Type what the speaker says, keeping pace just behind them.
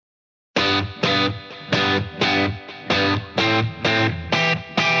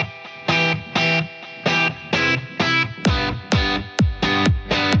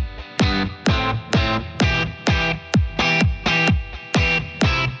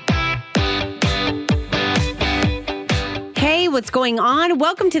what's going on?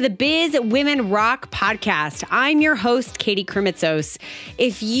 Welcome to the Biz Women Rock podcast. I'm your host, Katie Krimitzos.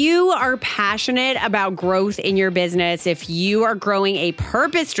 If you are passionate about growth in your business, if you are growing a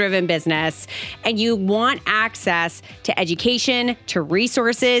purpose-driven business, and you want access to education, to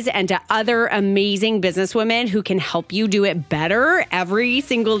resources, and to other amazing businesswomen who can help you do it better every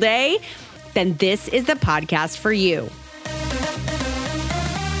single day, then this is the podcast for you.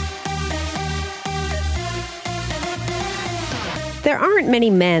 There aren't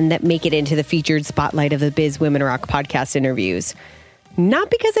many men that make it into the featured spotlight of the Biz Women Rock podcast interviews. Not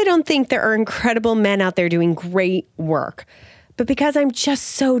because I don't think there are incredible men out there doing great work, but because I'm just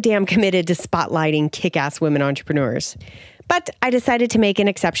so damn committed to spotlighting kick-ass women entrepreneurs. But I decided to make an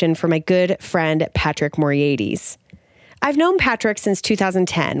exception for my good friend, Patrick Moraites. I've known Patrick since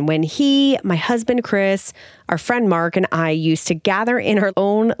 2010 when he, my husband, Chris, our friend Mark, and I used to gather in our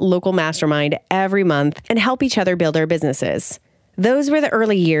own local mastermind every month and help each other build our businesses. Those were the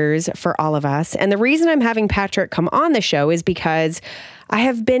early years for all of us. And the reason I'm having Patrick come on the show is because I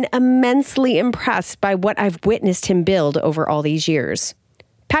have been immensely impressed by what I've witnessed him build over all these years.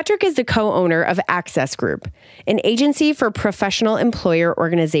 Patrick is the co-owner of Access Group, an agency for professional employer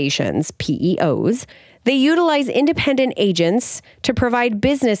organizations, PEOs. They utilize independent agents to provide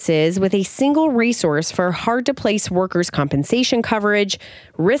businesses with a single resource for hard-to-place workers' compensation coverage,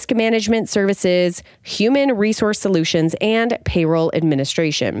 risk management services, human resource solutions, and payroll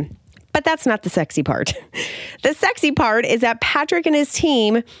administration. But that's not the sexy part. The sexy part is that Patrick and his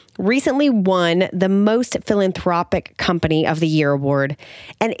team recently won the Most Philanthropic Company of the Year award,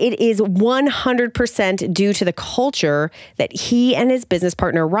 and it is 100% due to the culture that he and his business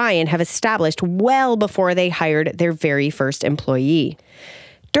partner Ryan have established well before they hired their very first employee.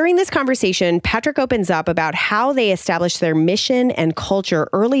 During this conversation, Patrick opens up about how they established their mission and culture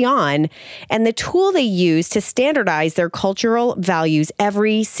early on and the tool they use to standardize their cultural values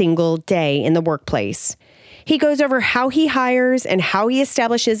every single day in the workplace. He goes over how he hires and how he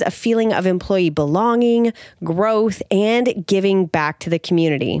establishes a feeling of employee belonging, growth, and giving back to the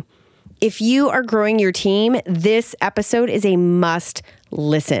community. If you are growing your team, this episode is a must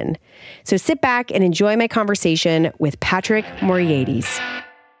listen. So sit back and enjoy my conversation with Patrick Moraites.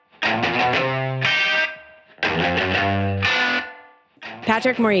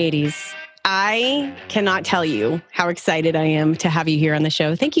 Patrick Moraites, I cannot tell you how excited I am to have you here on the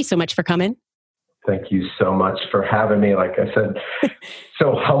show. Thank you so much for coming. Thank you so much for having me. Like I said,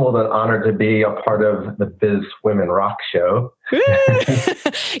 so humbled and honored to be a part of the Biz Women Rock show.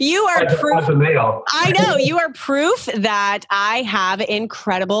 You are proof. As a male. I know you are proof that I have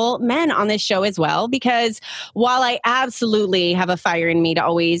incredible men on this show as well, because while I absolutely have a fire in me to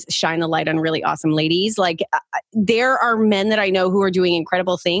always shine the light on really awesome ladies, like there are men that I know who are doing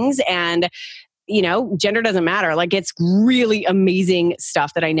incredible things, and you know, gender doesn't matter. Like it's really amazing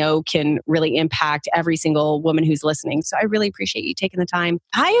stuff that I know can really impact every single woman who's listening. So I really appreciate you taking the time.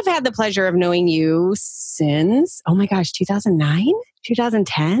 I have had the pleasure of knowing you since, oh my gosh, 2009,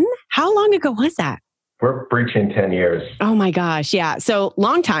 2010. How long ago was that? We're breaching 10 years. Oh my gosh. Yeah. So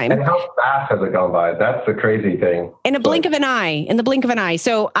long time. And how fast has it gone by? That's the crazy thing. In the blink of an eye.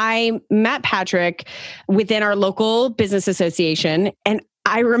 So I met Patrick within our local business association, and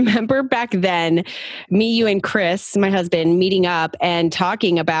I remember back then, me, you, and Chris, my husband, meeting up and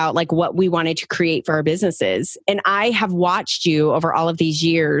talking about like what we wanted to create for our businesses. And I have watched you over all of these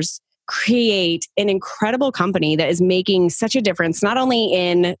years create an incredible company that is making such a difference, not only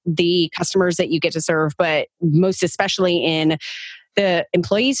in the customers that you get to serve, but most especially in the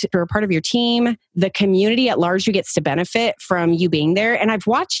employees who are part of your team, the community at large who gets to benefit from you being there. And I've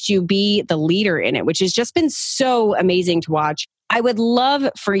watched you be the leader in it, which has just been so amazing to watch. I would love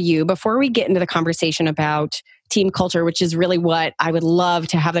for you, before we get into the conversation about team culture, which is really what I would love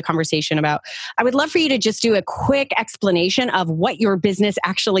to have the conversation about, I would love for you to just do a quick explanation of what your business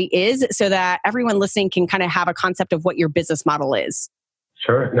actually is so that everyone listening can kind of have a concept of what your business model is.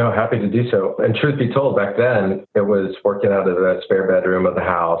 Sure. No, happy to do so. And truth be told, back then, it was working out of the spare bedroom of the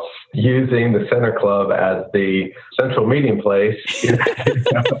house, using the Center Club as the central meeting place.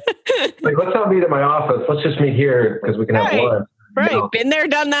 Like, let's not meet at my office. Let's just meet here because we can have lunch. Right. Been there,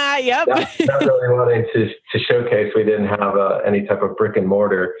 done that. Yep. Not really wanting to showcase. We didn't have any type of brick and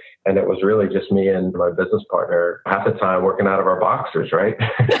mortar. And it was really just me and my business partner half the time working out of our boxers, right?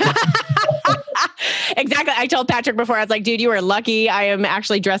 Exactly. I told Patrick before, I was like, dude, you are lucky. I am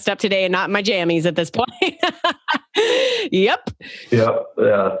actually dressed up today and not in my jammies at this point. Yep. Yeah.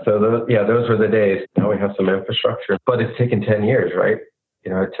 So those were the days. Now we have some infrastructure, but it's taken 10 years, right?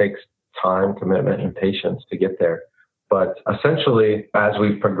 You know, it takes time, commitment, and patience to get there. But essentially, as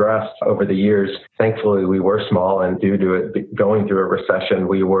we've progressed over the years, thankfully we were small, and due to it going through a recession,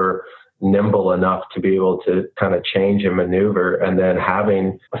 we were nimble enough to be able to kind of change and maneuver. And then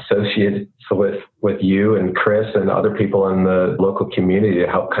having associates with you and Chris and other people in the local community to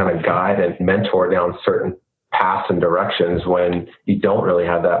help kind of guide and mentor down certain paths and directions when you don't really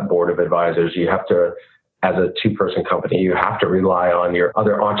have that board of advisors. You have to, as a two-person company, you have to rely on your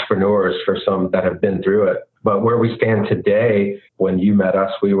other entrepreneurs for some that have been through it. But where we stand today, when you met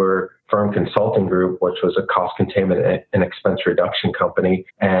us, we were Firm Consulting Group, which was a cost containment and expense reduction company.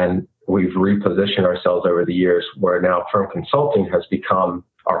 And we've repositioned ourselves over the years where now Firm Consulting has become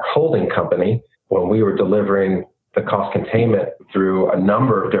our holding company. When we were delivering the cost containment through a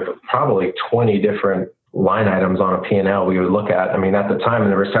number of different, probably 20 different line items on a P&L we would look at. I mean, at the time in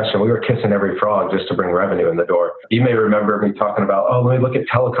the recession, we were kissing every frog just to bring revenue in the door. You may remember me talking about, oh, let me look at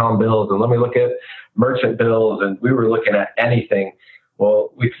telecom bills and let me look at merchant bills. And we were looking at anything.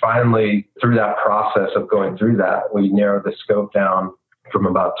 Well, we finally, through that process of going through that, we narrowed the scope down from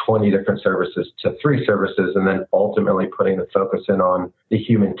about 20 different services to 3 services, and then ultimately putting the focus in on the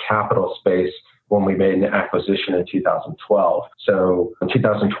human capital space when we made an acquisition in 2012. So in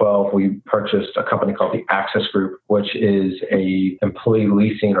 2012, we purchased a company called the Access Group, which is a employee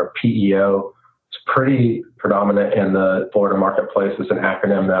leasing or PEO. It's pretty predominant in the Florida marketplace. It's an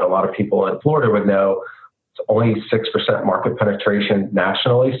acronym that a lot of people in Florida would know. It's only 6% market penetration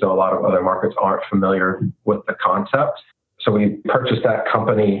nationally, so a lot of other markets aren't familiar with the concept. So we purchased that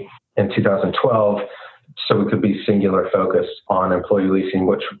company in 2012 so we could be singular focused on employee leasing,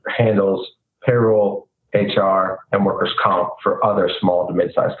 which handles payroll, HR, and workers' comp for other small to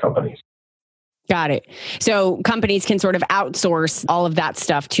mid-sized companies. Got it. So companies can sort of outsource all of that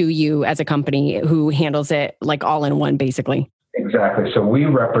stuff to you as a company who handles it like all in one, basically. Exactly. So we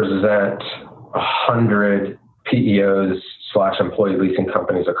represent 100 PEOs / employee leasing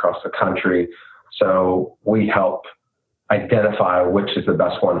companies across the country. So we help identify which is the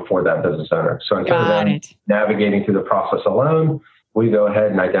best one for that business owner. So instead of them navigating through the process alone, we go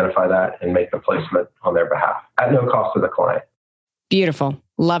ahead and identify that and make the placement on their behalf at no cost to the client. Beautiful.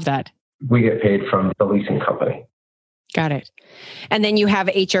 Love that. We get paid from the leasing company. Got it. And then you have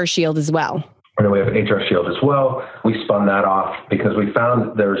HR Shield as well. And then we have HR Shield as well. We spun that off because we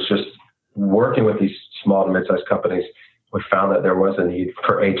found there's just working with these small to mid-sized companies, we found that there was a need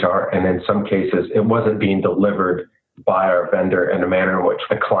for HR. And in some cases, it wasn't being delivered by our vendor in a manner in which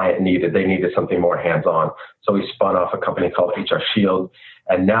the client needed. They needed something more hands-on. So we spun off a company called HR Shield.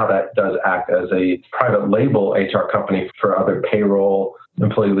 And now that does act as a private label HR company for other payroll,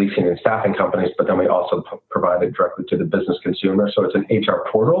 employee leasing, and staffing companies. But then we also provide it directly to the business consumer. So it's an HR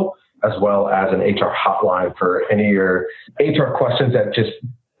portal as well as an HR hotline for any of your HR questions that just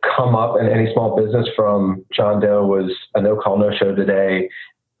come up in any small business, from John Doe was a no-call, no-show today,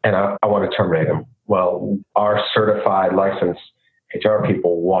 and I want to terminate him. Well, our certified licensed HR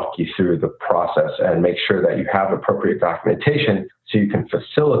people walk you through the process and make sure that you have appropriate documentation so you can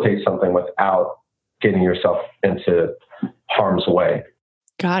facilitate something without getting yourself into harm's way.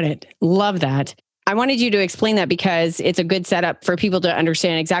 Got it. Love that. I wanted you to explain that because it's a good setup for people to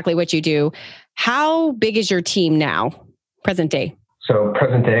understand exactly what you do. How big is your team now, present day? So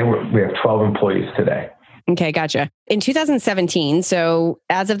present day, we have 12 employees today. Okay, gotcha. In 2017, so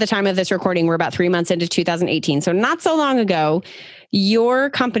as of the time of this recording, we're about 3 months into 2018. So not so long ago, your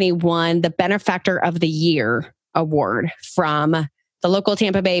company won the Benefactor of the Year award from the local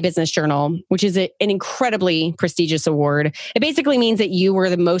Tampa Bay Business Journal, which is an incredibly prestigious award. It basically means that you were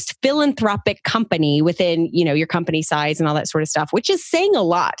the most philanthropic company within, your company size and all that sort of stuff, which is saying a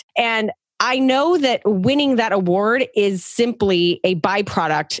lot. And I know that winning that award is simply a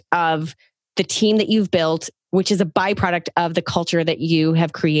byproduct of the team that you've built, which is a byproduct of the culture that you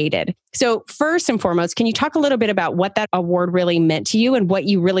have created. So first and foremost, can you talk a little bit about what that award really meant to you and what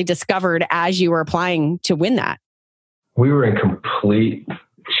you really discovered as you were applying to win that? We were in complete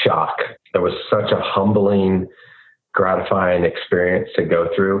shock. It was such a humbling, gratifying experience to go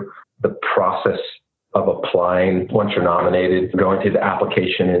through. The process of applying, once you're nominated, going through the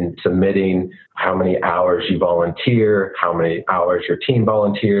application and submitting how many hours you volunteer, how many hours your team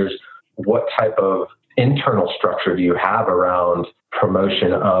volunteers, what type of internal structure do you have around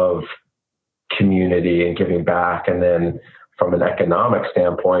promotion of community and giving back? And then from an economic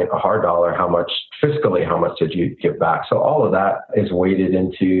standpoint, a hard dollar, how much did you give back? So all of that is weighted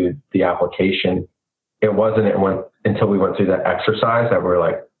into the application. It wasn't until we went through that exercise that we're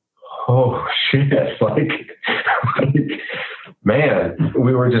like, oh shit, man,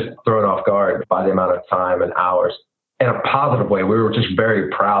 we were just thrown off guard by the amount of time and hours. In a positive way, we were just very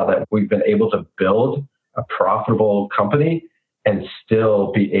proud that we've been able to build a profitable company and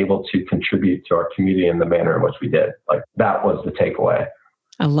still be able to contribute to our community in the manner in which we did. Like that was the takeaway.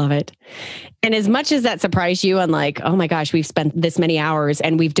 I love it. And as much as that surprised you on like, oh my gosh, we've spent this many hours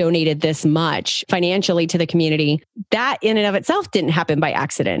and we've donated this much financially to the community, that in and of itself didn't happen by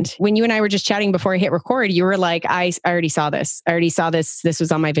accident. When you and I were just chatting before I hit record, you were like, I already saw this. I already saw this. This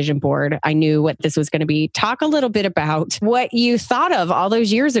was on my vision board. I knew what this was going to be. Talk a little bit about what you thought of all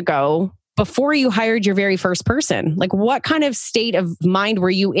those years ago before you hired your very first person. Like what kind of state of mind were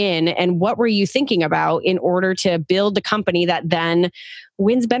you in and what were you thinking about in order to build the company that then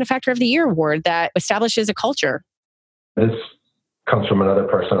wins Benefactor of the Year award that establishes a culture? This comes from another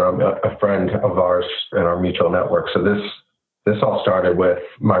person, a friend of ours in our mutual network. So this all started with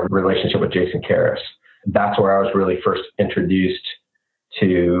my relationship with Jason Karras. That's where I was really first introduced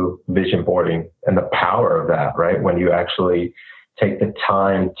to vision boarding and the power of that, right? When you actually take the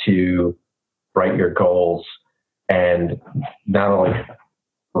time to write your goals and not only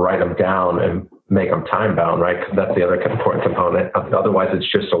write them down and make them time bound, right? Because that's the other important component. Otherwise, it's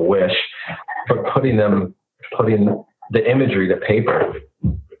just a wish. But putting the imagery to paper.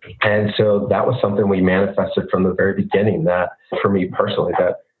 And so that was something we manifested from the very beginning, that for me personally,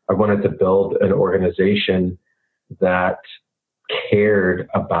 that I wanted to build an organization that cared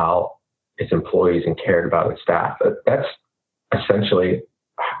about its employees and cared about its staff. That's essentially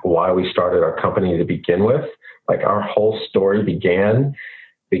why we started our company to begin with. Like our whole story began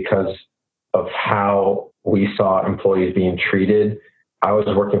because of how we saw employees being treated. I was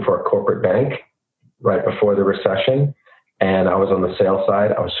working for a corporate bank right before the recession, and I was on the sales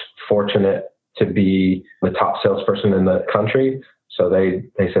side. I was fortunate to be the top salesperson in the country. So they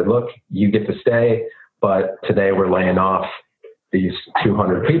said, look, you get to stay, but today we're laying off these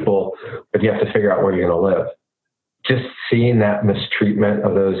 200 people, but you have to figure out where you're going to live. Just seeing that mistreatment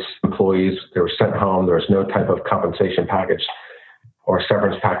of those employees, they were sent home. There was no type of compensation package or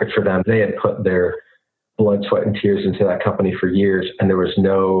severance package for them. They had put their blood, sweat, and tears into that company for years, and there was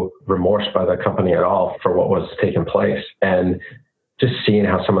no remorse by the company at all for what was taking place. And just seeing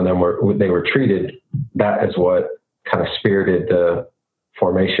how some of them were treated, that is what kind of spirited the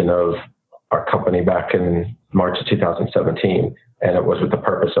formation of our company back in March of 2017. And it was with the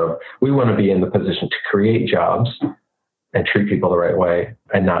purpose of, we want to be in the position to create jobs and treat people the right way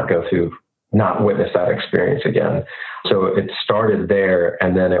and not witness that experience again. So it started there,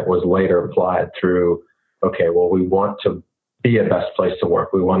 and then it was later applied through, okay, well, we want to be a best place to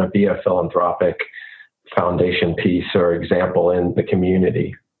work. We want to be a philanthropic foundation piece or example in the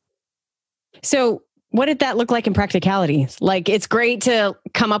community. So what did that look like in practicality? Like, it's great to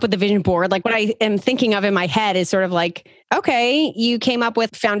come up with the vision board. Like what I am thinking of in my head is sort of like, okay, you came up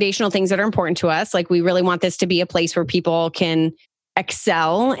with foundational things that are important to us. Like we really want this to be a place where people can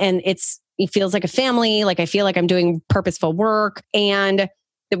excel, and it feels like a family. Like I feel like I'm doing purposeful work and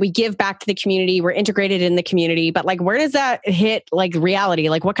that we give back to the community. We're integrated in the community. But like, where does that hit like reality?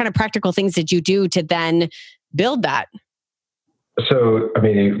 Like what kind of practical things did you do to then build that? So, I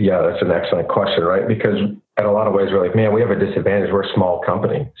mean, yeah, that's an excellent question, right? Because in a lot of ways, we're like, man, we have a disadvantage. We're a small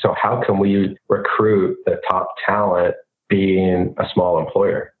company. So how can we recruit the top talent being a small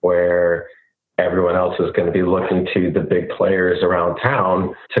employer where everyone else is going to be looking to the big players around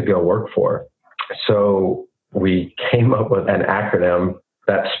town to go work for? So we came up with an acronym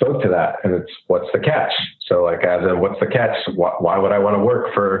that spoke to that. And it's, what's the catch? So like, as in, what's the catch? Why would I want to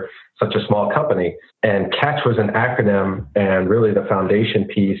work for such a small company? And catch was an acronym and really the foundation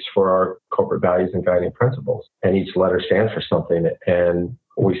piece for our corporate values and guiding principles. And each letter stands for something. And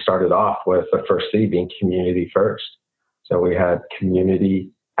we started off with the first C being community first. So we had community,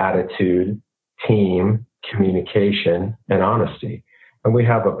 attitude, team, communication, and honesty. And we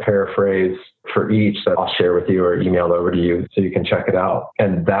have a paraphrase for each that I'll share with you or email over to you so you can check it out.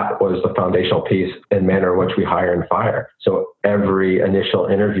 And that was the foundational piece and manner in which we hire and fire. So every initial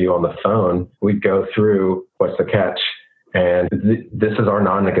interview on the phone, we'd go through what's the catch. And this is our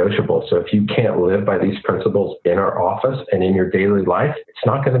non-negotiable. So if you can't live by these principles in our office and in your daily life, it's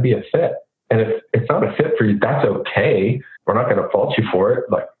not going to be a fit. And if it's not a fit for you, that's okay. We're not going to fault you for it.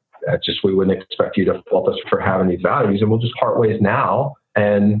 Like, we wouldn't expect you to fault us for having these values, and we'll just part ways now.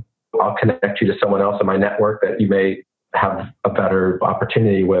 And I'll connect you to someone else in my network that you may have a better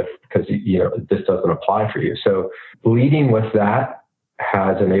opportunity with because, this doesn't apply for you. So leading with that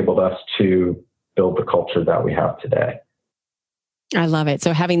has enabled us to build the culture that we have today. I love it.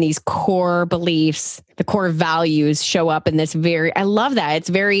 So having these core beliefs, the core values show up in this I love that. It's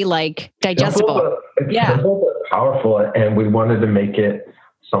very like digestible. It's simple, but powerful. And we wanted to make it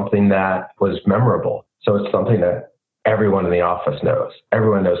something that was memorable. So it's something that everyone in the office knows.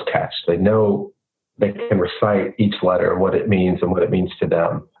 Everyone knows catch. They know they can recite each letter and what it means and what it means to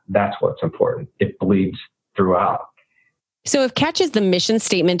them. That's what's important. It bleeds throughout. So if Catch is the mission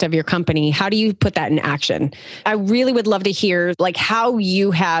statement of your company, how do you put that in action? I really would love to hear like how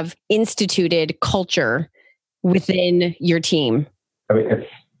you have instituted culture within your team. I mean, it's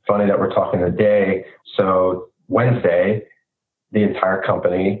funny that we're talking today. So Wednesday, the entire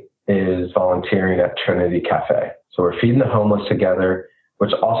company is volunteering at Trinity Cafe. So we're feeding the homeless together,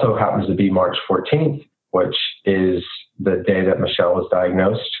 which also happens to be March 14th, which is the day that Michelle was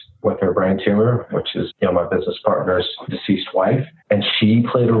diagnosed with her brain tumor, which is, my business partner's deceased wife. And she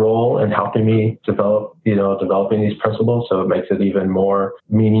played a role in helping me developing these principles. So it makes it even more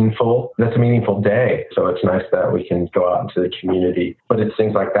meaningful. That's a meaningful day. So it's nice that we can go out into the community. But it's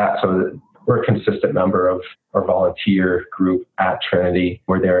things like that. So that we're a consistent member of our volunteer group at Trinity.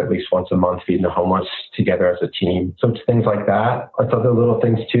 We're there at least once a month feeding the homeless together as a team. So it's things like that. It's other little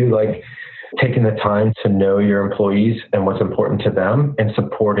things too, like taking the time to know your employees and what's important to them and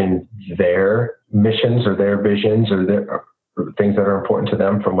supporting their missions or their visions or their things that are important to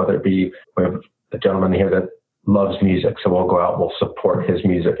them, from whether it be, we have a gentleman here that loves music. So we'll go out and we'll support his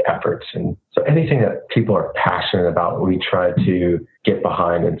music efforts. And so anything that people are passionate about, we try to get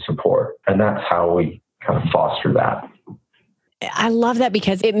behind and support. And that's how we kind of foster that. I love that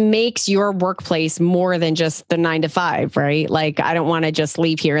because it makes your workplace more than just the 9 to 5, right? Like, I don't want to just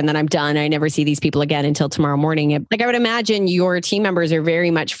leave here and then I'm done. I never see these people again until tomorrow morning. Like, I would imagine your team members are very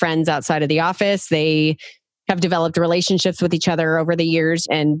much friends outside of the office. They have developed relationships with each other over the years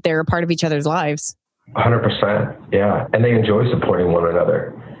and they're a part of each other's lives. 100%. Yeah. And they enjoy supporting one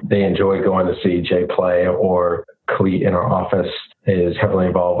another. They enjoy going to see Jay play, or Cleet in our office is heavily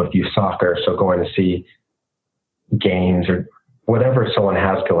involved with youth soccer. So going to see games or whatever someone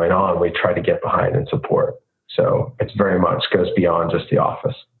has going on, we try to get behind and support. So it's very much goes beyond just the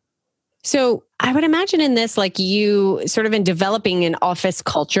office. So I would imagine in this, like you sort of in developing an office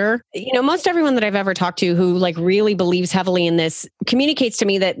culture, most everyone that I've ever talked to who like really believes heavily in this communicates to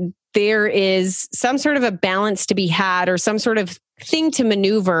me that there is some sort of a balance to be had or some sort of thing to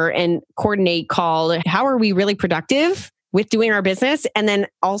maneuver and coordinate called how are we really productive with doing our business? And then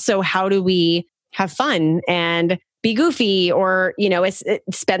also how do we have fun and be goofy or,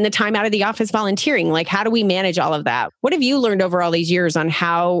 spend the time out of the office volunteering? Like, how do we manage all of that? What have you learned over all these years on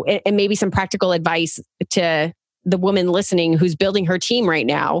how, and maybe some practical advice to the woman listening who's building her team right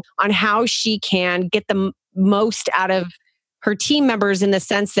now on how she can get the most out of her team members in the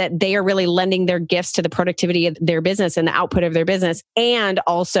sense that they are really lending their gifts to the productivity of their business and the output of their business, and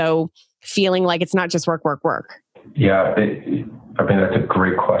also feeling like it's not just work, work, work? Yeah, that's a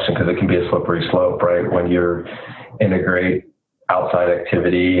great question because it can be a slippery slope, right? When you're integrate outside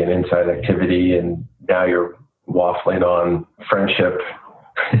activity and inside activity, and now you're waffling on friendship.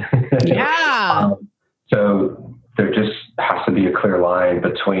 Yeah. So there just has to be a clear line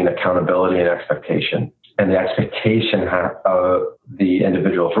between accountability and expectation. And the expectation of the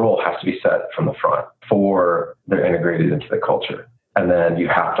individual's role has to be set from the front for they're integrated into the culture. And then you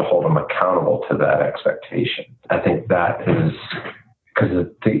have to hold them accountable to that expectation. I think that is because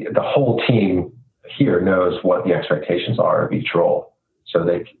the whole team here knows what the expectations are of each role. So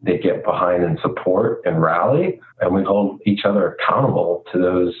they get behind and support and rally, and we hold each other accountable to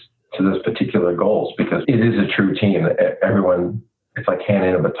those particular goals, because it is a true team. Everyone, it's like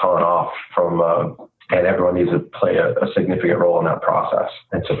handing a baton off from, and everyone needs to play a significant role in that process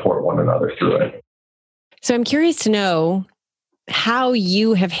and support one another through it. So I'm curious to know how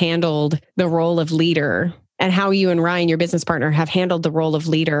you have handled the role of leader and how you and Ryan, your business partner, have handled the role of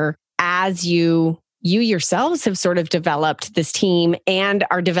leader as you yourselves have sort of developed this team and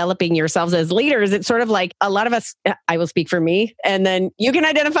are developing yourselves as leaders. It's sort of like a lot of us, I will speak for me, and then you can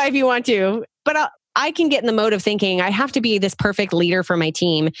identify if you want to, but I can get in the mode of thinking I have to be this perfect leader for my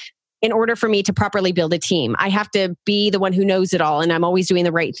team in order for me to properly build a team. I have to be the one who knows it all, and I'm always doing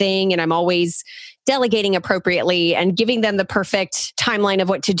the right thing, and I'm always delegating appropriately and giving them the perfect timeline of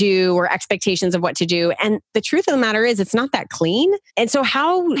what to do or expectations of what to do. And the truth of the matter is it's not that clean. And so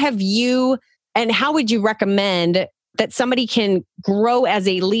how have you, and how would you recommend that somebody can grow as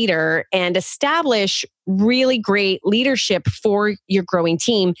a leader and establish really great leadership for your growing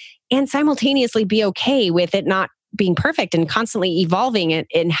team and simultaneously be okay with it not being perfect and constantly evolving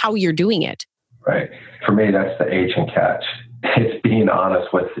in how you're doing it? Right. For me, that's the H and catch. It's being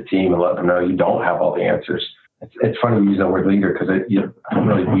honest with the team and letting them know you don't have all the answers. It's funny to use the word leader because I don't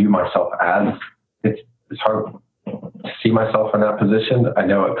really view myself as, it's hard to see myself in that position. I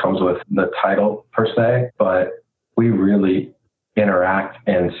know it comes with the title per se, but we really interact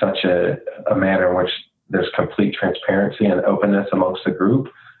in such a manner in which there's complete transparency and openness amongst the group.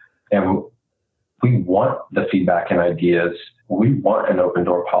 And we want the feedback and ideas. We want an open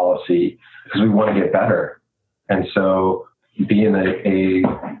door policy because we want to get better. And so being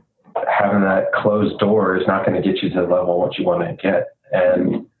having that closed door is not going to get you to the level what you want to get.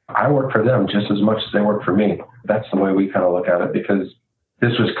 And I work for them just as much as they work for me. That's the way we kind of look at it, because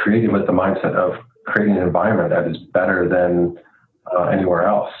this was created with the mindset of creating an environment that is better than anywhere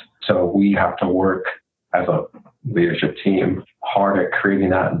else. So we have to work as a leadership team hard at creating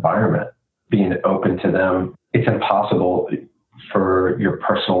that environment, being open to them. It's impossible for your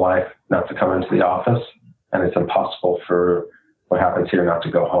personal life not to come into the office, and it's impossible for what happens here not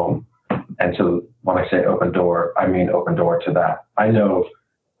to go home. And so when I say open door, I mean open door to that. I know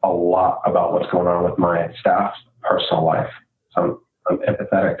a lot about what's going on with my staff's personal life. So I'm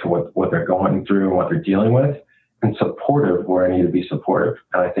empathetic to what they're going through and what they're dealing with, and supportive where I need to be supportive.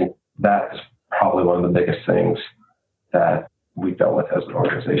 And I think that's probably one of the biggest things that we've dealt with as an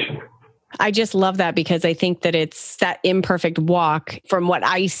organization. I just love that, because I think that it's that imperfect walk. From what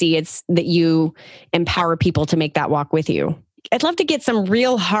I see, it's that you empower people to make that walk with you. I'd love to get some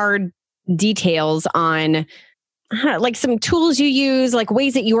real hard details on like some tools you use, like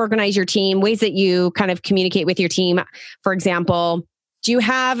ways that you organize your team, ways that you kind of communicate with your team. For example, do you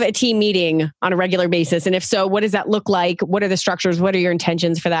have a team meeting on a regular basis? And if so, what does that look like? What are the structures? What are your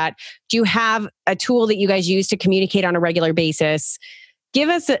intentions for that? Do you have a tool that you guys use to communicate on a regular basis? Give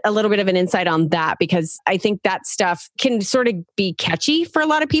us a little bit of an insight on that, because I think that stuff can sort of be catchy for a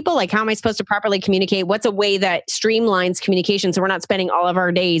lot of people. Like, how am I supposed to properly communicate? What's a way that streamlines communication so we're not spending all of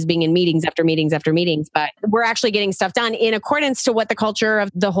our days being in meetings after meetings after meetings, but we're actually getting stuff done in accordance to what the culture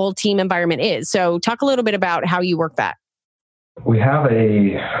of the whole team environment is. So talk a little bit about how you work that. We have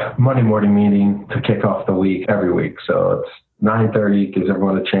a Monday morning meeting to kick off the week every week. So it's 9:30, gives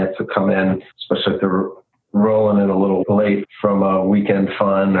everyone a chance to come in, especially if they're rolling in a little late from a weekend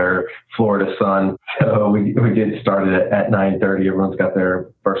fun or Florida sun. So we get started at 9:30. Everyone's got their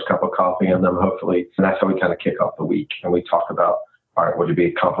first cup of coffee in them, hopefully. And that's how we kind of kick off the week. And we talk about, all right, what did we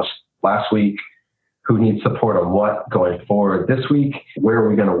accomplish last week? Who needs support on what going forward this week? Where are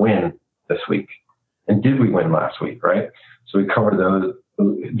we going to win this week? And did we win last week, right? So we cover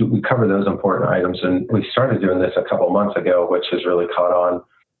those important items. And we started doing this a couple of months ago, which has really caught on.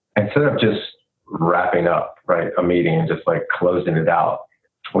 Instead of just wrapping up, right, a meeting and just like closing it out,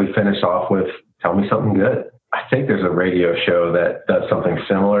 we finish off with, tell me something good. I think there's a radio show that does something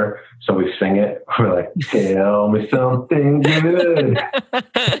similar. So we sing it. We're like, tell me something good.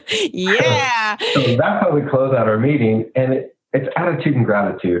 Yeah. So that's how we close out our meeting. And it's attitude and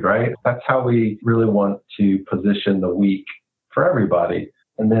gratitude, right? That's how we really want to position the week for everybody.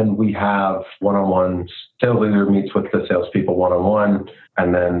 And then we have one-on-ones. Sales leader meets with the salespeople one-on-one,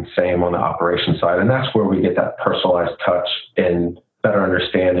 and then same on the operation side. And that's where we get that personalized touch and better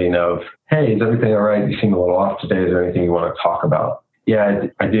understanding of, hey, is everything all right? You seem a little off today. Is there anything you want to talk about? Yeah,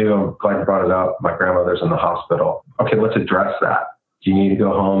 I do. I'm glad you brought it up. My grandmother's in the hospital. Okay, let's address that. Do you need to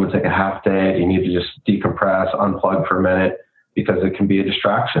go home and take a half day? Do you need to just decompress, unplug for a minute? Because it can be a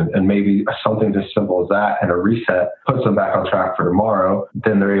distraction, and maybe something as simple as that and a reset puts them back on track for tomorrow.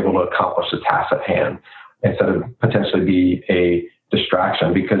 Then they're able to accomplish the task at hand instead of potentially be a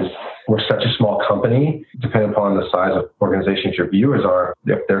distraction, because we're such a small company, depending upon the size of organizations your viewers are.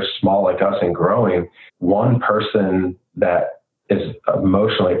 If they're small like us and growing, one person that is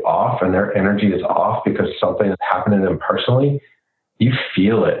emotionally off and their energy is off because something is happening to them personally, you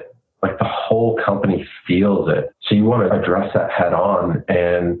feel it. Like the whole company feels it. So you want to address that head on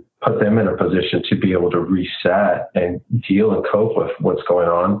and put them in a position to be able to reset and deal and cope with what's going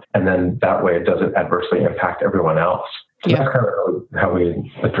on. And then that way it doesn't adversely impact everyone else. So that's kind of how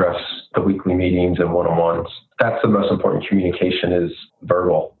we address the weekly meetings and one-on-ones. That's the most important communication, is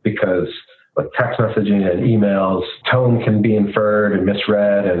verbal, because like text messaging and emails, tone can be inferred and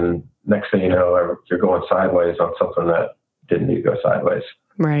misread. And next thing you know, you're going sideways on something that didn't need to go sideways.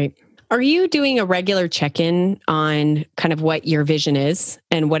 Right. Are you doing a regular check-in on kind of what your vision is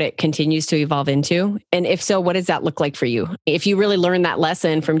and what it continues to evolve into? And if so, what does that look like for you? If you really learned that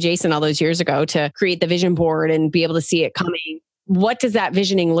lesson from Jason all those years ago to create the vision board and be able to see it coming, what does that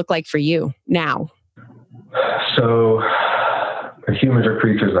visioning look like for you now? So humans are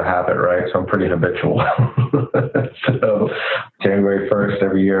creatures of habit, right? So I'm pretty habitual. So January 1st,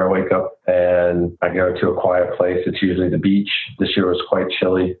 every year I wake up and I go to a quiet place. It's usually the beach. This year was quite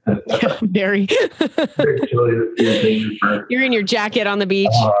chilly. Yeah, very. Very chilly this year. You're in your jacket on the beach.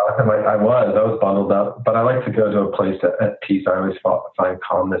 I was bundled up, but I like to go to a place at peace. I always find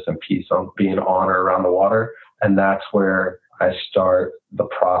calmness and peace on being on or around the water. And that's where I start the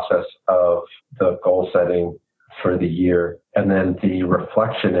process of the goal setting for the year. And then the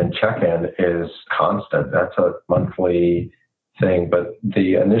reflection and check-in is constant. That's a monthly thing. But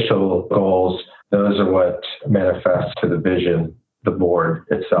the initial goals, those are what manifest to the vision, the board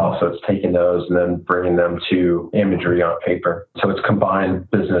itself. So it's taking those and then bringing them to imagery on paper. So it's combined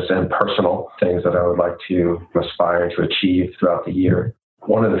business and personal things that I would like to aspire to achieve throughout the year.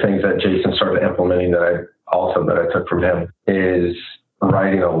 One of the things that Jason started implementing that I took from him is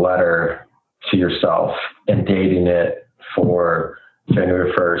writing a letter to yourself and dating it for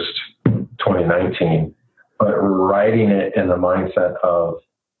January 1st, 2019, but writing it in the mindset of,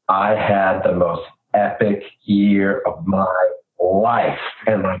 I had the most epic year of my life,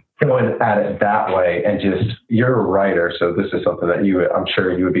 and like going at it that way. And just, you're a writer, so this is something that I'm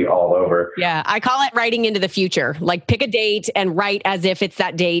sure you would be all over. Yeah, I call it writing into the future. Like pick a date and write as if it's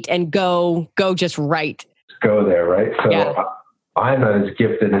that date, and go just write. Go there, right? So yeah. I'm not as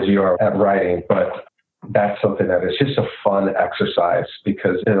gifted as you are at writing, but that's something that is just a fun exercise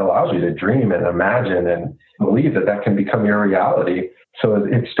because it allows you to dream and imagine and believe that can become your reality. So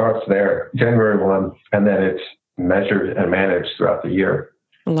it starts there, January 1, and then it's measured and managed throughout the year.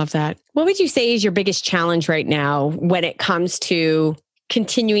 I love that. What would you say is your biggest challenge right now when it comes to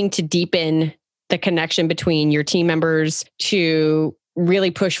continuing to deepen the connection between your team members to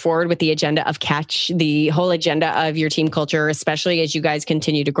really push forward with the agenda of Catch, the whole agenda of your team culture, especially as you guys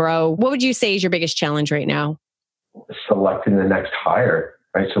continue to grow? What would you say is your biggest challenge right now? Selecting the next hire,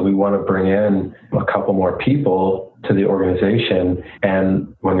 right? So we want to bring in a couple more people to the organization.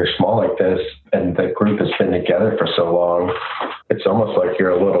 And when you're small like this and the group has been together for so long, it's almost like you're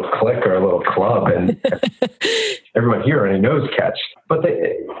a little clique or a little club, and everyone here already knows Catch. But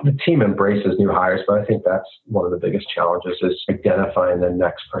the team embraces new hires. But I think that's one of the biggest challenges is identifying the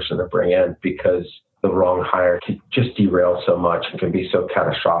next person to bring in, because the wrong hire can just derail so much and can be so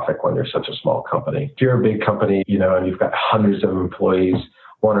catastrophic when you're such a small company. If you're a big company, and you've got hundreds of employees,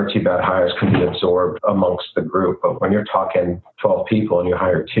 one or two bad hires can be absorbed amongst the group. But when you're talking 12 people and you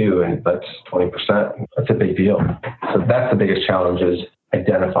hire two, and that's 20%, that's a big deal. So that's the biggest challenge, is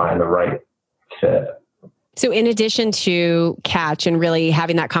identifying the right fit. So in addition to Catch and really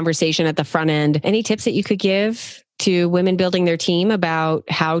having that conversation at the front end, any tips that you could give to women building their team about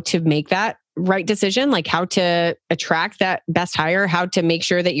how to make that right decision, like how to attract that best hire, how to make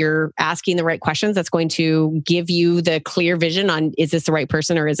sure that you're asking the right questions that's going to give you the clear vision on, is this the right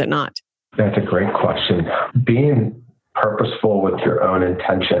person or is it not? That's a great question. Being purposeful with your own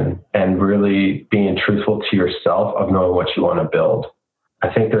intention and really being truthful to yourself of knowing what you want to build.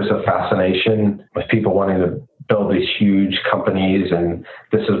 I think there's a fascination with people wanting to build these huge companies and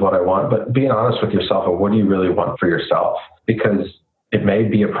this is what I want, but being honest with yourself and what do you really want for yourself? Because it may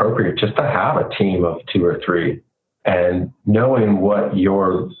be appropriate just to have a team of 2 or 3, and knowing what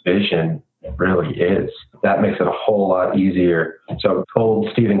your vision really is. That makes it a whole lot easier. So old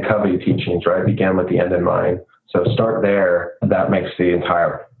Stephen Covey teachings, right? Began with the end in mind. So start there. That makes the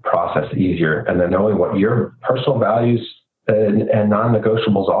entire process easier. And then knowing what your personal values and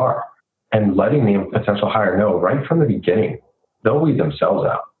non-negotiables are, and letting the potential hire know right from the beginning. They'll weed themselves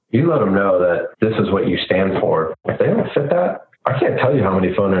out. You let them know that this is what you stand for. If they don't fit that, I can't tell you how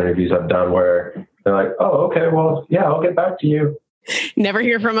many phone interviews I've done where they're like, oh, okay, well, yeah, I'll get back to you. Never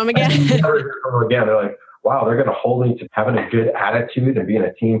hear from them again. Never hear from them again. They're like, wow, they're going to hold me to having a good attitude and being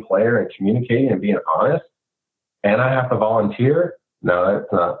a team player and communicating and being honest. And I have to volunteer? No,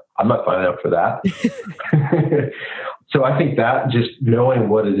 that's not. I'm not signing up for that. So I think that just knowing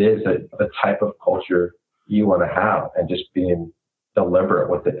what it is, that the type of culture you want to have, and just being deliberate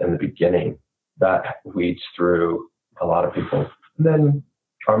with it in the beginning, that weeds through a lot of people. And then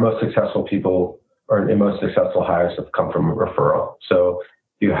our most successful people, or the most successful hires, have come from referral. So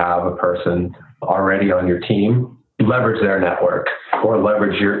you have a person already on your team, leverage their network or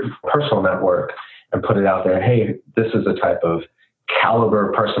leverage your personal network and put it out there. Hey, this is the type of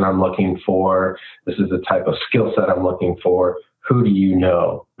caliber person I'm looking for. This is the type of skill set I'm looking for. Who do you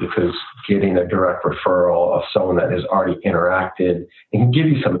know? Because getting a direct referral of someone that has already interacted and can give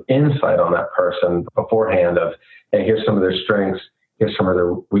you some insight on that person beforehand of, hey, here's some of their strengths, here's some of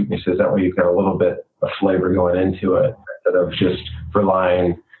their weaknesses. That way you've got a little bit of flavor going into it instead of just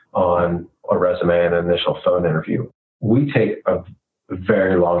relying on a resume and an initial phone interview. We take a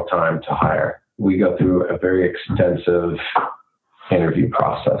very long time to hire. We go through a very extensive interview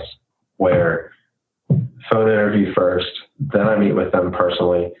process where phone interview first, then I meet with them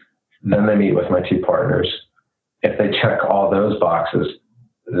personally, then they meet with my 2 partners. If they check all those boxes,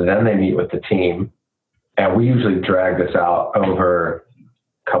 then they meet with the team. And we usually drag this out over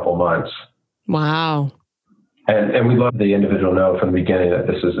a couple months. Wow. And we let the individual know from the beginning that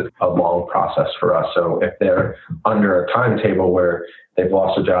this is a long process for us. So if they're under a timetable where they've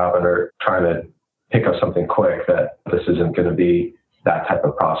lost a job and are trying to pick up something quick, that this isn't going to be that type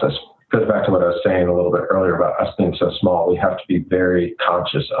of process. It goes back to what I was saying a little bit earlier about us being so small. We have to be very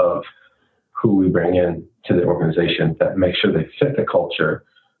conscious of who we bring in to the organization, that make sure they fit the culture,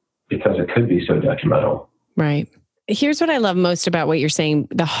 because it could be so detrimental. Right. Here's what I love most about what you're saying.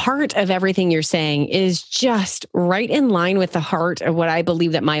 The heart of everything you're saying is just right in line with the heart of what I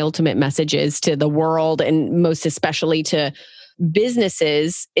believe that my ultimate message is to the world, and most especially to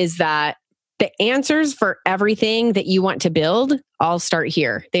businesses, is that the answers for everything that you want to build all start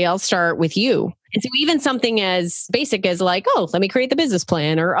here. They all start with you. And so even something as basic as like, oh, let me create the business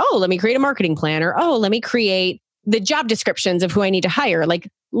plan, or, oh, let me create a marketing plan, or, oh, let me create the job descriptions of who I need to hire. Like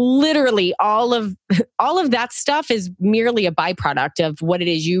literally all of that stuff is merely a byproduct of what it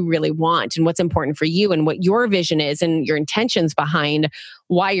is you really want and what's important for you and what your vision is and your intentions behind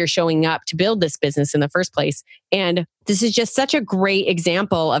why you're showing up to build this business in the first place. And this is just such a great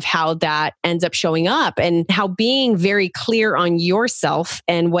example of how that ends up showing up, and how being very clear on yourself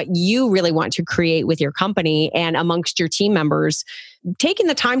and what you really want to create with your company and amongst your team members, taking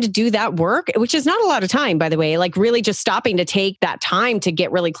the time to do that work, which is not a lot of time, by the way, like really just stopping to take that time to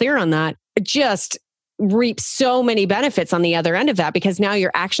get really clear on that, just reaps so many benefits on the other end of that, because now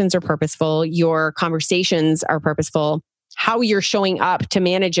your actions are purposeful, your conversations are purposeful, how you're showing up to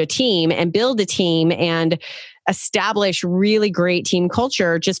manage a team and build a team and establish really great team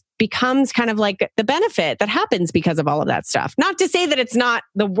culture just becomes kind of like the benefit that happens because of all of that stuff. Not to say that it's not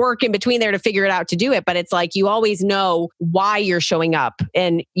the work in between there to figure it out to do it, but it's like you always know why you're showing up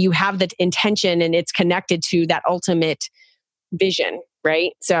and you have the intention, and it's connected to that ultimate vision,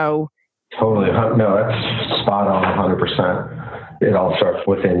 right? So totally. No, that's spot on 100%. It all starts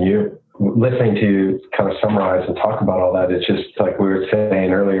within you. Listening to you kind of summarize and talk about all that, it's just like we were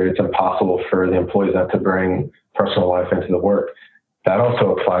saying earlier, it's impossible for the employees not to bring personal life into the work. That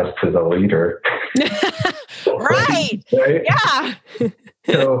also applies to the leader. Right. Yeah.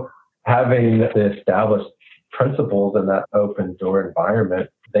 So having the established principles in that open door environment,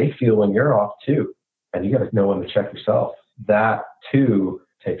 they feel when you're off too. And you got to know when to check yourself. That too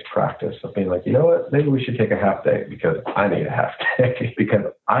takes practice of being like, you know what, maybe we should take a half day because I need a half day because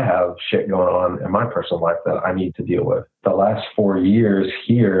I have shit going on in my personal life that I need to deal with. The last 4 years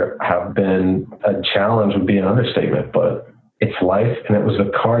here have been a challenge, would be an understatement, but it's life. And it was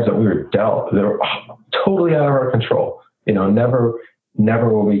the cards that we were dealt. They were totally out of our control. You know, never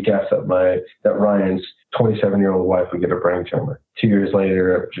will we guess that Ryan's 27-year-old wife would get a brain tumor. 2 years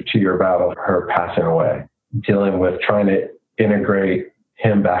later, after a 2-year battle, her passing away, dealing with trying to integrate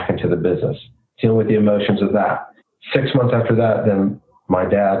him back into the business, dealing with the emotions of that. 6 months after that, then my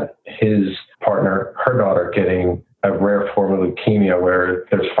dad, his partner, her daughter getting a rare form of leukemia where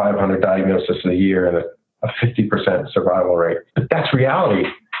there's 500 diagnoses a year and a 50% survival rate. But that's reality.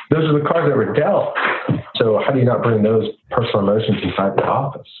 Those are the cards that were dealt. So how do you not bring those personal emotions inside the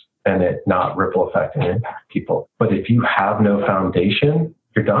office and it not ripple effect and impact people? But if you have no foundation,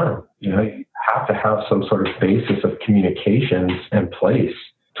 you're done. You know, you have to have some sort of basis of communications in place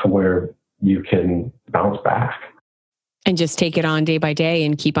to where you can bounce back. And just take it on day by day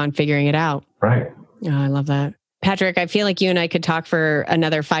and keep on figuring it out. Right. Oh, I love that. Patrick, I feel like you and I could talk for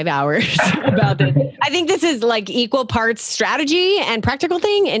another 5 hours about this. I think this is like equal parts strategy and practical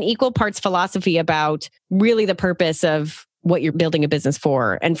thing and equal parts philosophy about really the purpose of what you're building a business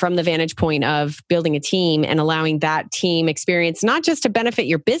for. And from the vantage point of building a team and allowing that team experience, not just to benefit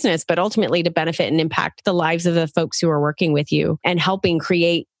your business, but ultimately to benefit and impact the lives of the folks who are working with you and helping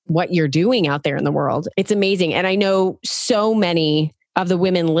create what you're doing out there in the world. It's amazing. And I know so many of the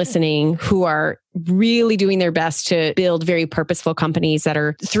women listening who are really doing their best to build very purposeful companies that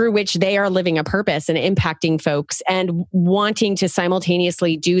are through which they are living a purpose and impacting folks and wanting to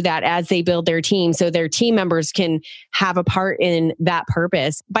simultaneously do that as they build their team so their team members can have a part in that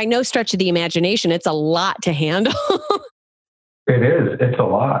purpose. By no stretch of the imagination, it's a lot to handle. It is. It's a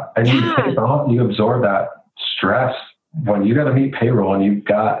lot. And you take on, you absorb that stress when you got to meet payroll and you've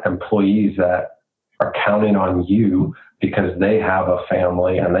got employees that are counting on you because they have a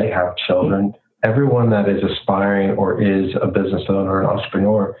family and they have children. Everyone that is aspiring or is a business owner, an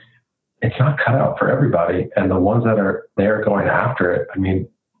entrepreneur, it's not cut out for everybody. And the ones that are there going after it, I mean,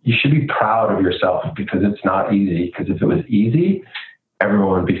 you should be proud of yourself because it's not easy. Because if it was easy,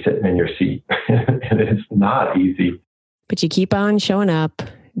 everyone would be sitting in your seat. And it's not easy. But you keep on showing up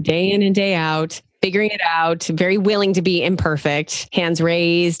day in and day out, figuring it out, very willing to be imperfect, hands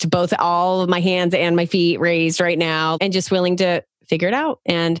raised, both all of my hands and my feet raised right now, and just willing to figure it out.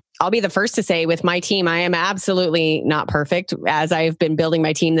 And I'll be the first to say with my team, I am absolutely not perfect as I've been building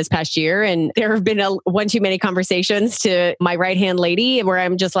my team this past year. And there have been one too many conversations to my right-hand lady where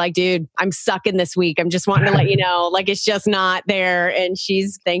I'm just like, dude, I'm sucking this week. I'm just wanting to let you know, like, it's just not there. And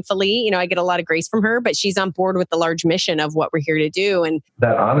she's thankfully, I get a lot of grace from her, but she's on board with the large mission of what we're here to do. And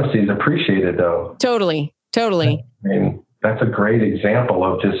that honesty is appreciated though. Totally. I mean, that's a great example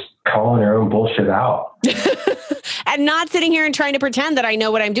of just calling your own bullshit out. And not sitting here and trying to pretend that I know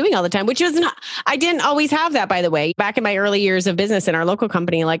what I'm doing all the time, which is not, I didn't always have that, by the way. Back in my early years of business in our local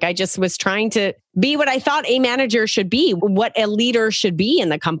company, like I just was trying to be what I thought a manager should be, what a leader should be in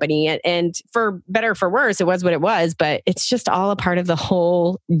the company. And for better or for worse, it was what it was, but it's just all a part of the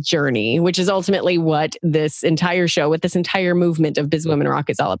whole journey, which is ultimately what this entire show, what this entire movement of Biz Women Rock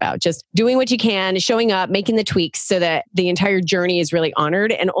is all about. Just doing what you can, showing up, making the tweaks so that the entire journey is really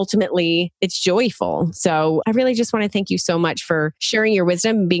honored and ultimately it's joyful. So I really just want to thank you so much for sharing your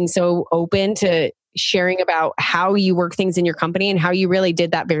wisdom and being so open to sharing about how you work things in your company and how you really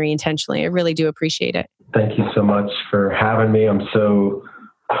did that very intentionally. I really do appreciate it. Thank you so much for having me. I'm so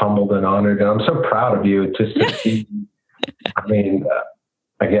humbled and honored, and I'm so proud of you just to see. I mean,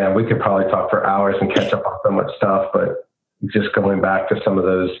 again, we could probably talk for hours and catch up on so much stuff, but just going back to some of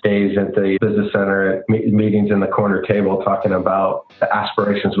those days at the business center, at meetings in the corner table, talking about the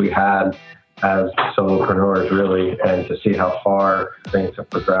aspirations we had as solopreneurs, really, and to see how far things have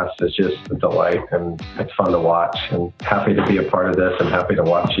progressed is just a delight, and it's fun to watch, and happy to be a part of this and happy to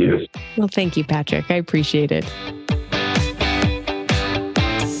watch you. Well, thank you, Patrick. I appreciate it.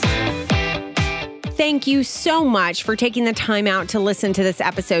 Thank you so much for taking the time out to listen to this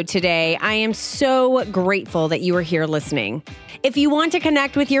episode today. I am so grateful that you are here listening. If you want to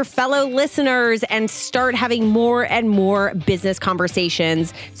connect with your fellow listeners and start having more and more business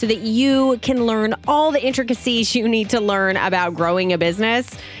conversations so that you can learn all the intricacies you need to learn about growing a business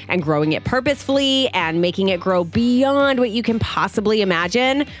and growing it purposefully and making it grow beyond what you can possibly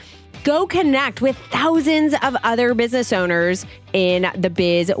imagine, go connect with thousands of other business owners in the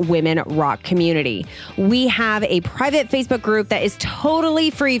Biz Women Rock community. We have a private Facebook group that is totally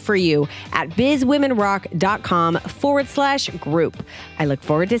free for you at bizwomenrock.com/group. I look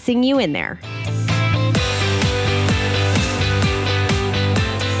forward to seeing you in there.